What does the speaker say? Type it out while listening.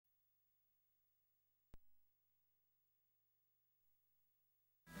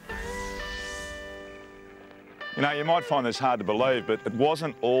You know, you might find this hard to believe, but it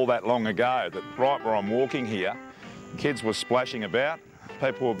wasn't all that long ago that right where I'm walking here, kids were splashing about,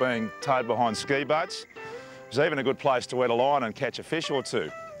 people were being towed behind ski boats. It was even a good place to wet a line and catch a fish or two.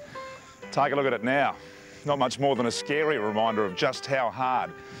 Take a look at it now. Not much more than a scary reminder of just how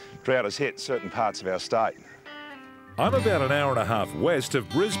hard drought has hit certain parts of our state. I'm about an hour and a half west of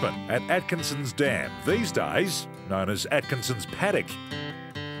Brisbane at Atkinson's Dam, these days known as Atkinson's Paddock.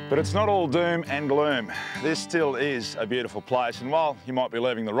 But it's not all doom and gloom. This still is a beautiful place, and while you might be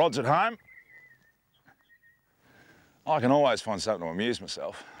leaving the rods at home, I can always find something to amuse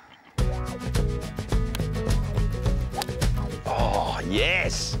myself. Oh,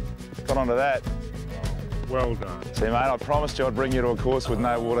 yes! Got onto that. Well done. See, mate, I promised you I'd bring you to a course with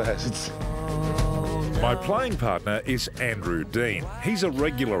no water hazards. My playing partner is Andrew Dean. He's a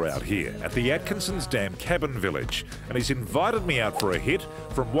regular out here at the Atkinson's Dam cabin village, and he's invited me out for a hit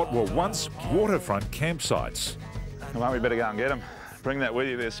from what were once waterfront campsites. Come on, we better go and get them. Bring that with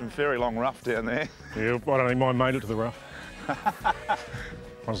you. There's some very long rough down there. Yeah, I don't think mine made it to the rough. I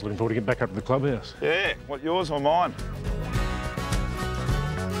was looking forward to get back up to the clubhouse. Yeah, what, yours or mine?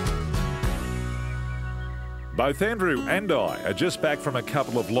 Both Andrew and I are just back from a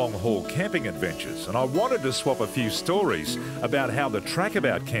couple of long-haul camping adventures, and I wanted to swap a few stories about how the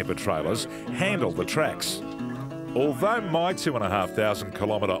Trackabout camper trailers handle the tracks. Although my 2,500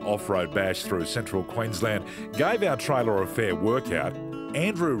 kilometre off-road bash through central Queensland gave our trailer a fair workout,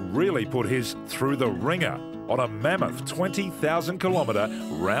 Andrew really put his through the ringer on a mammoth 20,000 kilometre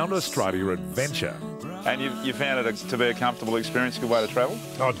round Australia adventure. And you found it to be a comfortable experience, a good way to travel?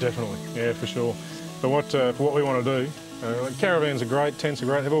 Oh, definitely. Yeah, for sure. For what we want to do, caravans are great, tents are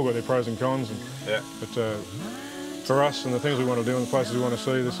great, they've all got their pros and cons. Yeah. But for us and the things we want to do and the places we want to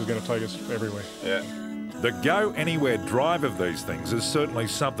see, this is going to take us everywhere. Yeah. The go-anywhere drive of these things is certainly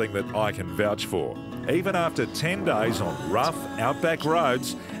something that I can vouch for. Even after 10 days on rough, outback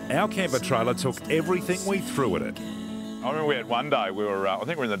roads, our camper trailer took everything we threw at it. I remember we had one day, we were, I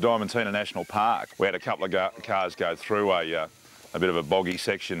think we were in the Diamantina National Park. We had a couple of cars go through a bit of a boggy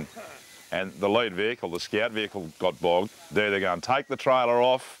section, and the lead vehicle, the scout vehicle, got bogged. There they're going, take the trailer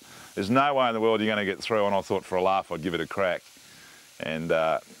off. There's no way in the world you're going to get through, and I thought for a laugh I'd give it a crack. And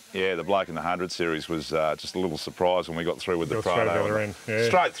yeah, the bloke in the 100 series was just a little surprised when we got through with the trailer. Straight the other end. Yeah.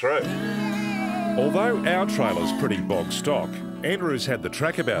 Straight through. Although our trailer's pretty bog stock, Andrew's had the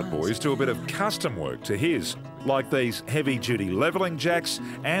Trackabout boys do a bit of custom work to his, like these heavy-duty levelling jacks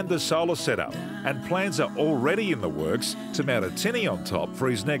and the solar setup, and plans are already in the works to mount a tinny on top for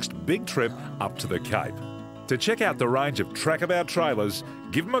his next big trip up to the Cape. To check out the range of Trackabout trailers,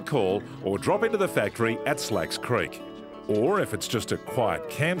 give them a call or drop into the factory at Slacks Creek. Or if it's just a quiet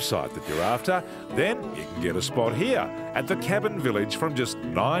campsite that you're after, then you can get a spot here at the cabin village from just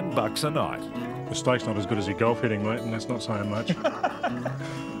 $9 a night. The steak's not as good as your golf hitting, mate, and that's not saying much.